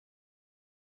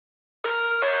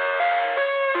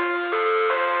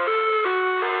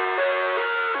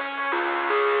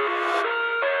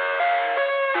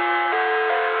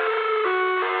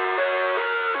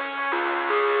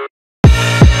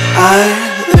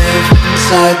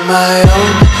inside my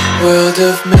own world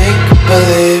of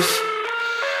make-believe.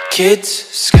 Kids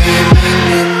screaming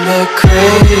in the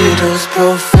cradles,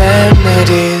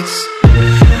 profanities.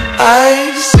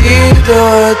 I see the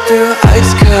world through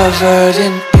eyes covered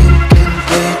in ink and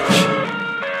bleach.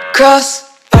 Cross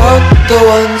out the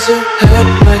ones who heard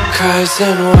my cries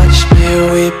and watched me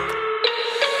weep.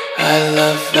 I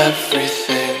love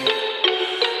everything.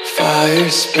 Fire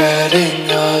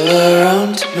spreading all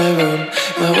around my room.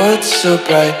 My world's so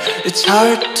bright, it's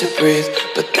hard to breathe,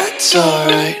 but that's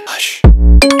alright. Hush.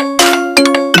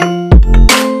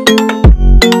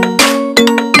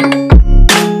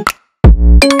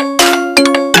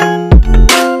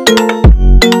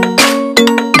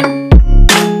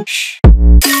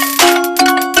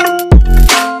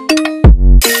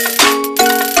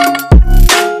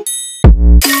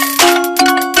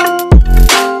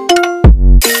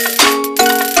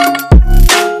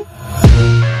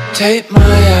 Tape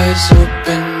my eyes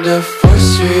open to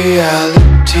force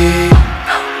reality.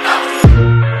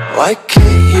 Why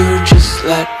can't you just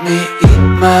let me eat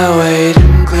my weight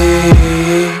in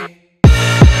glee?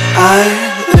 I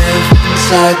live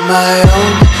inside my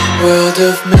own world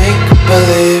of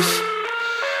make-believe.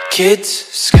 Kids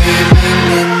screaming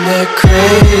in their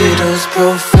cradles,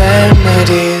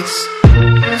 profanities.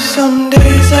 Some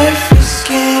days I feel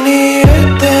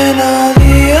skinnier than all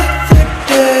the other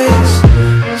days.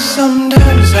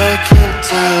 Sometimes I can't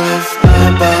tell if my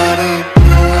body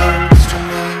belongs to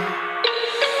me.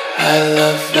 I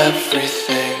love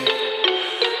everything.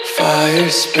 Fire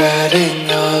spreading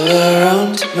all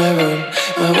around my room.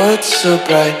 My world's so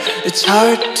bright, it's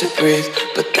hard to breathe,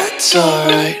 but that's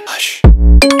alright. Hush.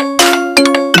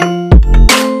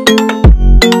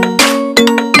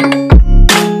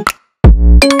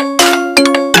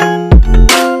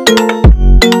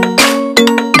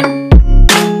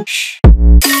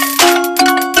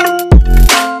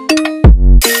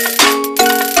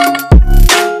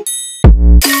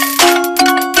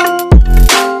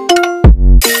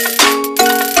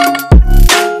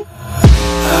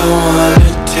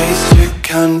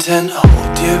 Content,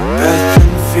 hold your breath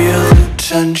and feel the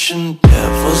tension.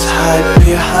 Devils hide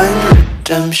behind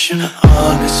redemption.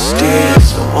 Honesty is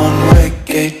a one-way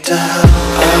gate to hell.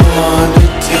 I wanna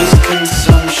taste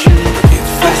consumption.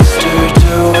 Breathe faster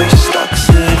to waste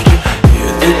oxygen.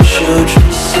 Hear the children